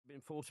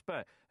forced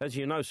back. As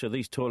you know, sir,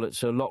 these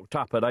toilets are locked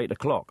up at 8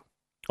 o'clock.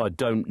 I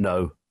don't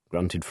know,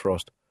 grunted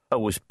Frost. I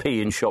always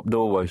pee in shop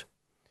doorways.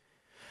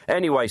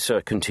 Anyway,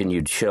 sir,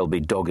 continued Shelby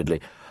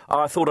doggedly,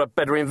 I thought I'd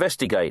better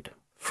investigate.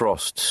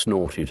 Frost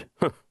snorted.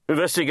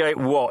 Investigate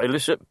what?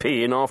 Illicit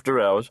peeing after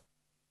hours?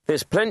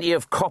 There's plenty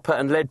of copper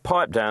and lead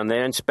pipe down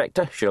there,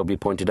 Inspector, Shelby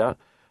pointed out.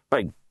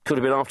 It could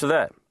have been after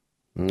that.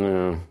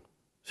 No.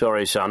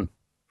 Sorry, son,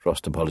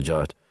 Frost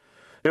apologised.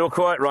 You're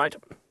quite right.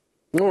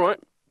 All right,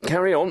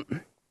 carry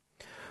on.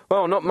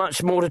 Well, not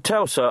much more to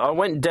tell, sir. I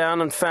went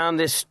down and found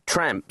this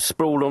tramp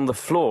sprawled on the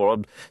floor.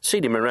 I'd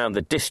seen him around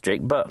the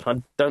district, but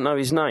I don't know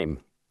his name.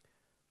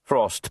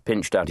 Frost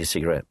pinched out his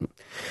cigarette.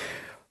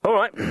 All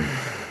right,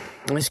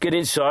 let's get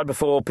inside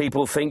before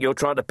people think you're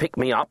trying to pick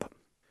me up.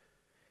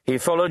 He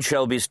followed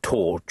Shelby's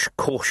torch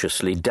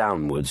cautiously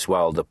downwards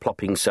while the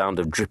plopping sound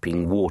of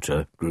dripping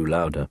water grew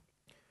louder.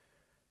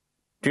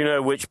 Do you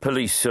know which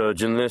police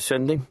surgeon they're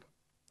sending?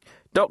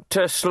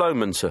 Dr.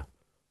 Sloman, sir.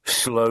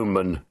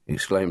 Sloman,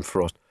 exclaimed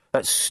Frost.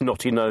 That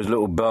snotty-nosed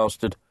little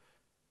bastard.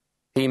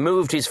 He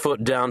moved his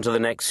foot down to the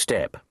next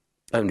step,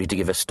 only to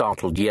give a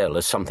startled yell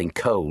as something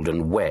cold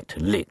and wet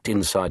licked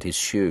inside his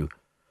shoe.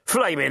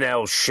 Flaming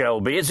hell,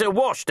 Shelby, it's a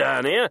wash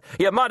down here.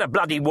 You might have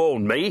bloody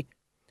warned me.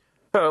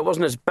 Oh, it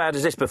wasn't as bad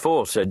as this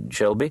before, said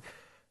Shelby.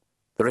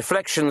 The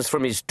reflections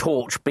from his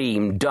torch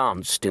beam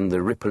danced in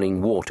the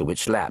rippling water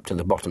which lapped at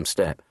the bottom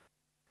step.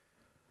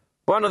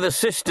 One of the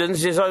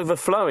cisterns is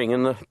overflowing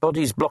and the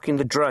body's blocking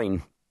the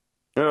drain.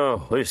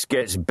 Oh, this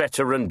gets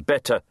better and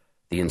better,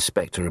 the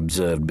inspector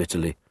observed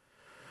bitterly.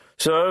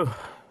 So,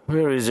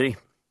 where is he?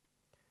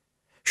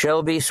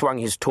 Shelby swung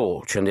his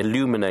torch and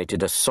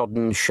illuminated a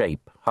sodden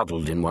shape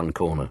huddled in one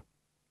corner.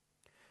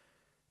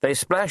 They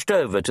splashed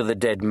over to the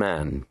dead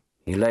man.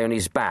 He lay on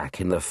his back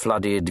in the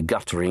flooded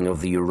guttering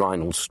of the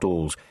urinal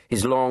stalls,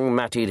 his long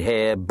matted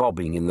hair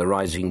bobbing in the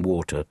rising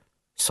water,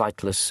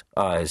 sightless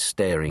eyes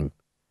staring.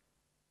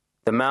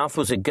 The mouth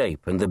was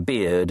agape, and the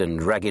beard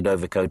and ragged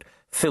overcoat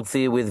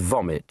filthy with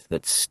vomit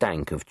that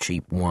stank of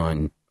cheap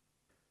wine.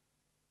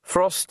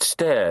 Frost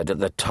stared at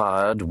the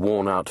tired,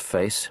 worn-out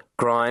face,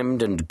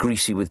 grimed and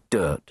greasy with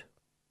dirt.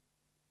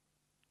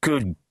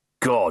 Good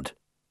God!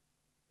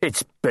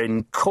 It's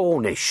Ben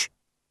Cornish!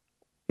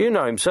 You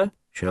know him, sir?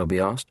 Shelby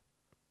asked.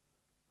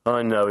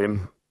 I know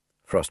him,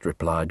 Frost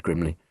replied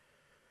grimly.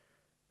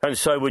 And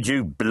so would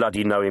you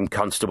bloody know him,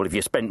 Constable, if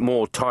you spent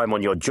more time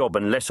on your job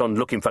and less on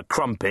looking for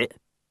crumpet.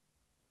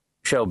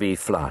 Shelby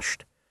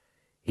flushed.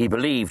 He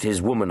believed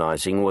his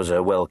womanizing was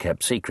a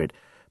well-kept secret,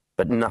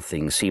 but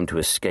nothing seemed to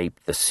escape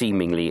the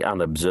seemingly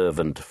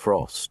unobservant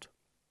Frost.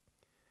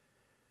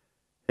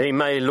 He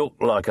may look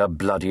like a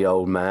bloody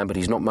old man, but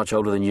he's not much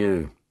older than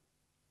you.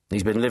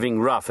 He's been living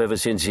rough ever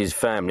since his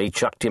family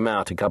chucked him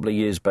out a couple of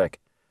years back.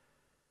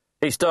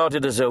 He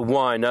started as a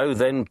wino,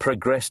 then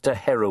progressed to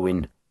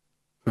heroin.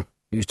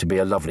 Used to be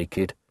a lovely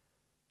kid.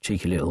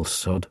 Cheeky little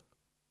sod.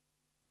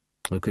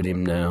 Look at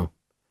him now.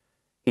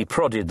 He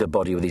prodded the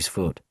body with his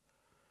foot.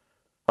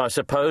 I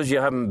suppose you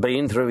haven't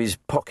been through his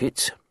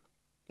pockets?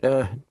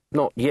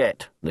 Not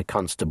yet, the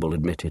constable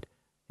admitted.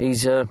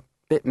 He's a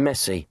bit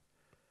messy.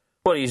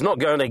 Well, he's not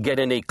going to get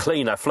any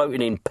cleaner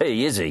floating in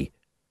pee, is he?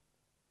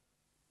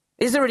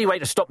 Is there any way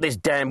to stop this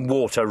damn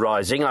water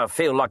rising? I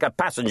feel like a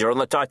passenger on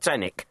the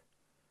Titanic.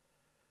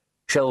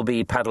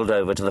 Shelby paddled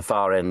over to the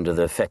far end of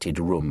the fetid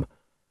room.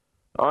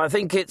 I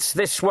think it's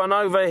this one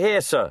over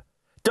here, sir.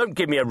 Don't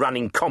give me a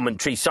running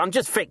commentary, son.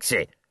 Just fix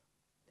it.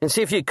 And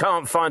see if you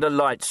can't find a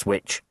light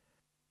switch.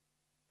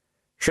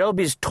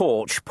 Shelby's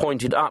torch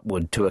pointed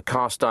upward to a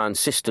cast-iron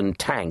cistern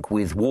tank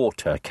with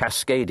water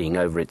cascading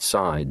over its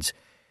sides.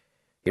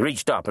 He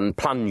reached up and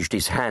plunged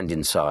his hand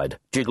inside,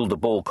 jiggled the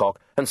ballcock,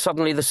 and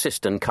suddenly the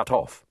cistern cut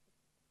off.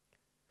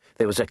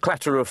 There was a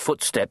clatter of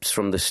footsteps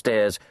from the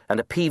stairs, and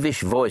a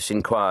peevish voice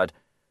inquired,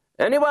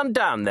 Anyone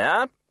down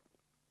there?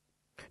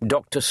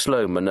 Dr.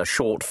 Sloman, a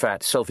short,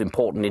 fat,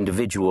 self-important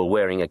individual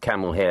wearing a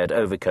camel-haired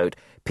overcoat,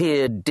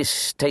 peered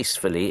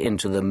distastefully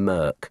into the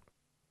murk.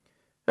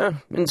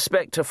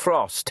 Inspector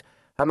Frost,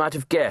 I might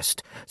have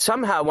guessed.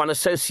 Somehow one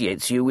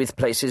associates you with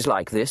places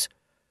like this.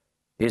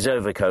 His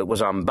overcoat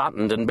was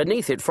unbuttoned, and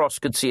beneath it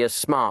Frost could see a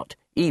smart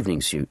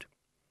evening suit.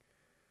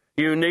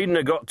 You needn't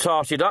have got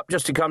tarted up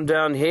just to come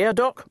down here,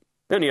 Doc.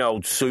 Any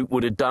old suit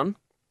would have done.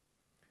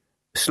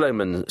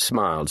 Sloman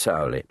smiled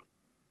sourly.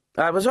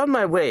 I was on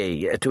my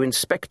way to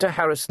Inspector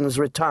Harrison's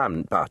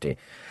retirement party.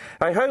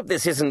 I hope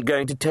this isn't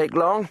going to take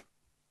long.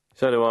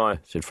 So do I,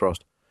 said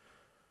Frost.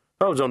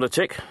 Hold on a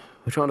tick.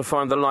 We're trying to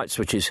find the light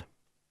switches.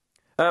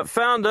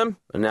 Found them,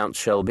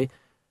 announced Shelby,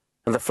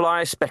 and the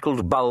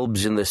fly-speckled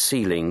bulbs in the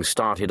ceiling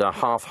started a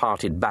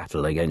half-hearted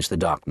battle against the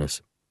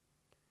darkness.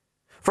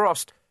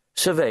 Frost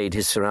surveyed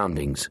his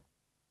surroundings.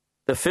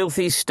 The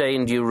filthy,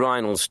 stained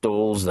urinal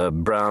stalls, the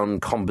brown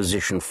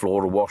composition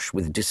floor awash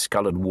with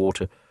discoloured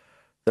water,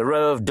 the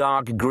row of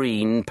dark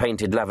green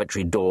painted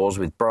lavatory doors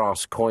with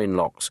brass coin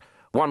locks,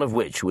 one of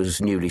which was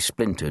newly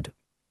splintered.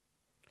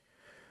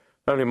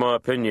 Only my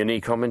opinion,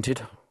 he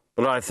commented,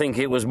 but I think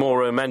it was more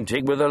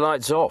romantic with the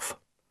lights off.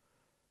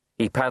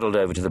 He paddled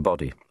over to the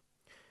body.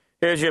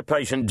 Here's your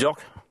patient, Doc.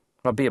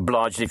 I'd be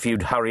obliged if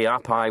you'd hurry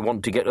up. I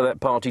want to get to that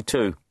party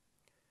too.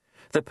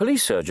 The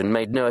police surgeon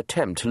made no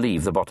attempt to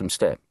leave the bottom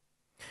step.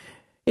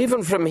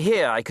 Even from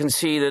here I can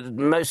see that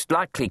the most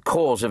likely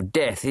cause of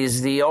death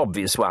is the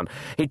obvious one.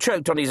 He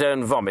choked on his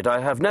own vomit.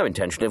 I have no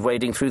intention of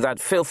wading through that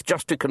filth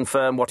just to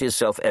confirm what is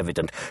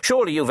self-evident.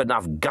 Surely you've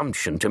enough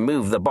gumption to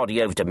move the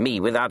body over to me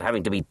without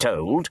having to be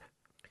told.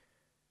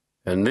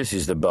 And this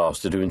is the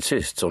bastard who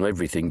insists on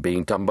everything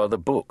being done by the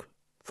book,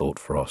 thought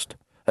Frost.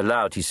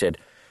 Aloud he said,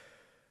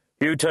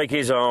 "You take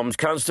his arms,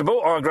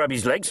 Constable. I'll grab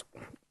his legs."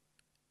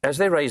 As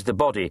they raised the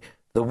body,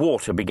 the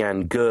water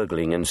began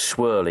gurgling and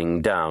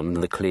swirling down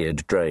the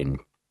cleared drain.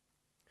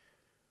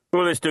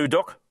 "Will this do,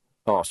 Doc?"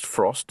 asked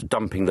Frost,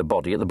 dumping the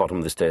body at the bottom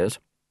of the stairs.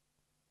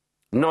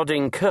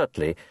 Nodding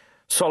curtly,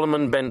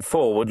 Solomon bent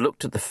forward,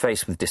 looked at the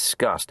face with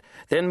disgust,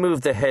 then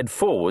moved the head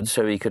forward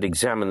so he could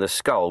examine the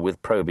skull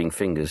with probing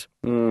fingers.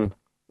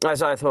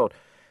 As I thought,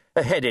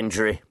 a head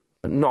injury,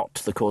 but not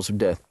the cause of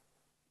death.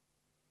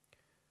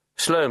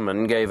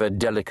 Sloman gave a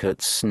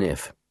delicate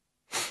sniff.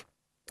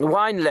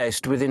 Wine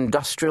laced with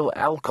industrial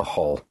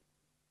alcohol.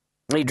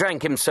 He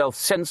drank himself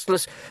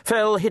senseless,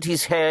 fell, hit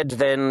his head,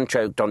 then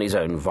choked on his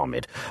own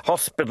vomit.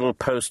 Hospital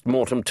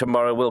post-mortem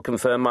tomorrow will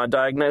confirm my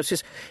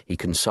diagnosis. He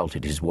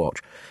consulted his watch.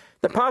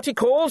 The party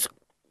calls.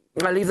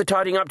 I leave the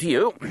tidying up to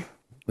you.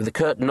 With a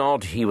curt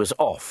nod, he was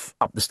off,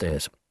 up the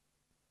stairs.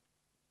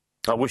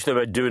 "I wish they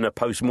were doing a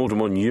post-mortem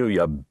on you,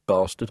 you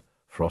bastard,"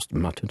 Frost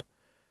muttered.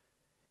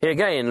 He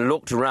again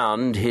looked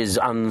round his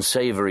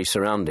unsavoury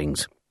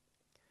surroundings.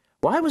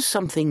 Why was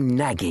something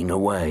nagging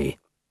away?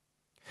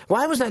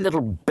 Why was that little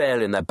bell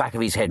in the back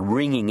of his head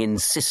ringing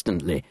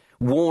insistently,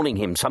 warning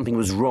him something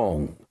was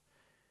wrong?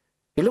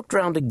 He looked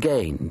round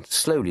again,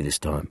 slowly this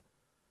time.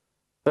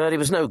 But it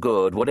was no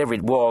good. Whatever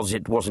it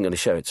wasn't going to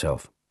show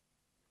itself.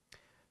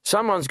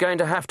 "Someone's going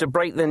to have to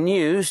break the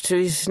news to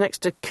his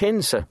next of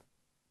kin, sir,"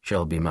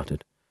 Shelby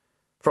muttered.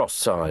 Frost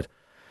sighed.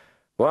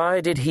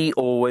 Why did he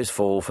always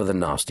fall for the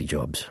nasty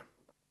jobs?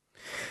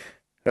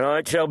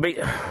 "Right,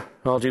 Shelby,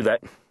 I'll do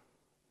that.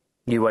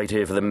 You wait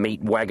here for the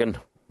meat wagon.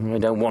 I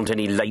don't want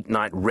any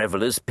late-night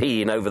revellers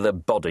peeing over the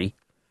body."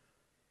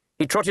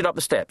 He trotted up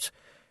the steps,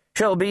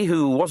 Shelby,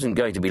 who wasn't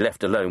going to be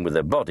left alone with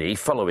the body,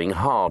 following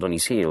hard on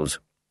his heels.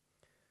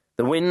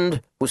 The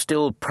wind was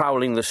still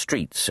prowling the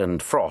streets, and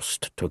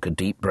Frost took a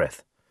deep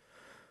breath.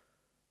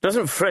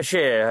 Doesn't fresh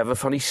air have a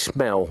funny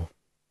smell?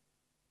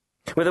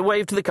 With a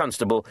wave to the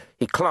constable,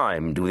 he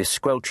climbed with his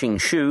squelching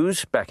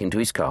shoes back into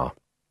his car.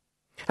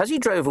 As he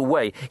drove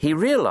away, he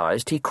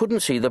realised he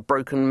couldn't see the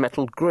broken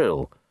metal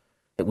grille.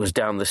 It was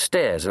down the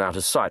stairs and out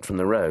of sight from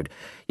the road,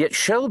 yet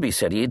Shelby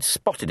said he had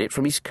spotted it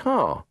from his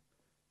car.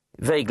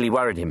 It vaguely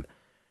worried him,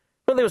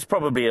 but there was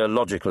probably a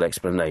logical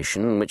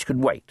explanation which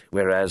could wait,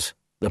 whereas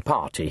the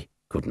party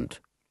couldn't.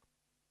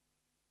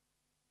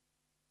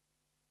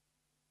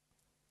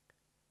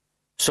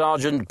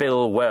 Sergeant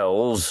Bill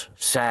Wells,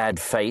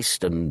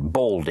 sad-faced and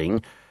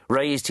balding,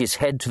 raised his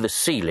head to the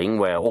ceiling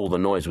where all the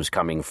noise was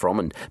coming from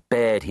and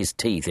bared his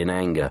teeth in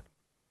anger.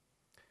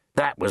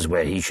 That was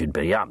where he should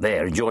be, up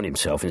there, enjoying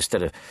himself,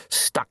 instead of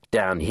stuck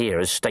down here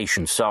as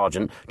station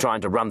sergeant,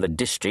 trying to run the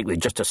district with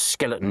just a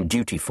skeleton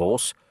duty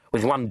force,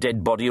 with one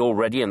dead body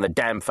already and the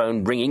damn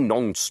phone ringing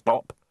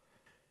non-stop.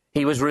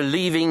 He was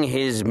relieving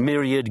his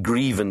myriad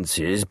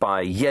grievances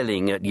by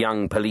yelling at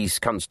young police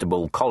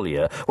constable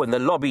Collier when the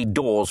lobby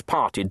doors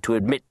parted to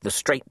admit the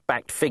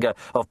straight-backed figure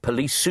of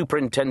Police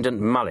Superintendent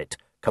Mullet,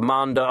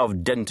 commander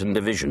of Denton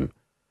Division.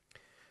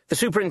 The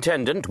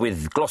superintendent,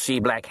 with glossy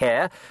black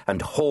hair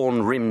and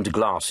horn-rimmed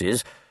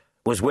glasses,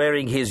 was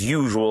wearing his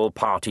usual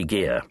party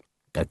gear,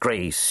 a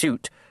grey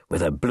suit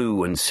with a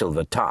blue and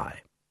silver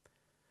tie.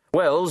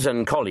 Wells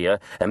and Collier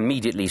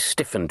immediately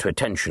stiffened to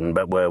attention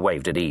but were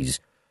waved at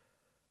ease.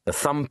 The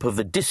thump of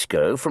the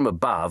disco from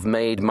above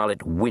made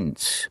Mullet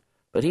wince,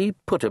 but he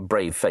put a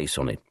brave face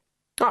on it.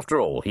 After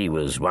all, he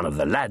was one of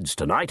the lads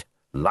tonight,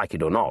 like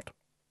it or not.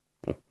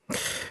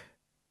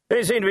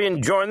 "They seem to be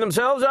enjoying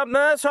themselves up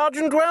there,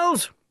 Sergeant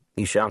Wells,"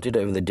 he shouted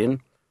over the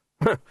din.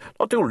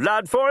 "Not too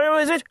loud for you,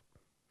 is it?"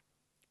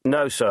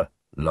 "No, sir,"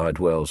 lied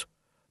Wells.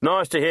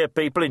 "Nice to hear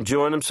people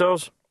enjoying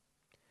themselves."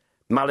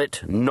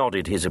 Mullet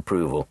nodded his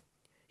approval.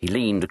 He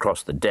leaned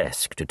across the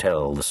desk to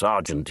tell the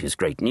sergeant his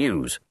great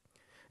news.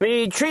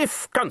 "The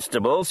chief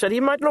constable said he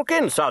might look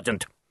in,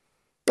 Sergeant.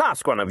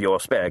 Ask one of your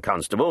spare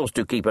constables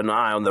to keep an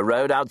eye on the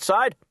road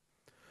outside."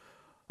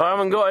 "I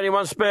haven't got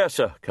anyone spare,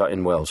 sir," cut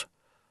in Wells.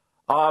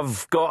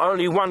 "I've got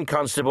only one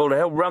constable to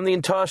help run the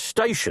entire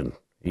station,"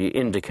 he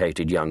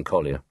indicated young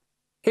Collier.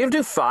 "He'll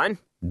do fine,"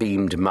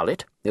 beamed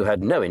Mullet, who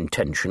had no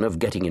intention of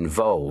getting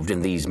involved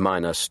in these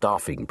minor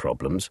staffing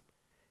problems.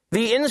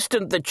 "The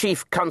instant the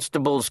chief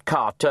constable's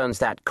car turns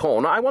that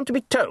corner, I want to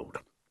be told.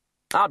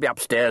 I'll be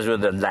upstairs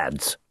with the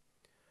lads."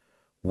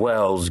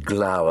 Wells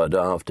glowered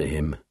after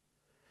him,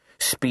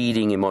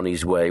 speeding him on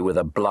his way with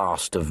a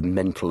blast of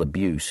mental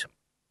abuse.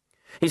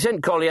 He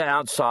sent Collier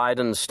outside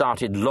and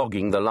started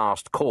logging the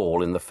last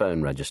call in the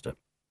phone register.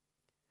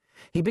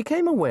 He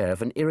became aware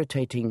of an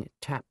irritating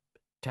tap,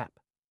 tap,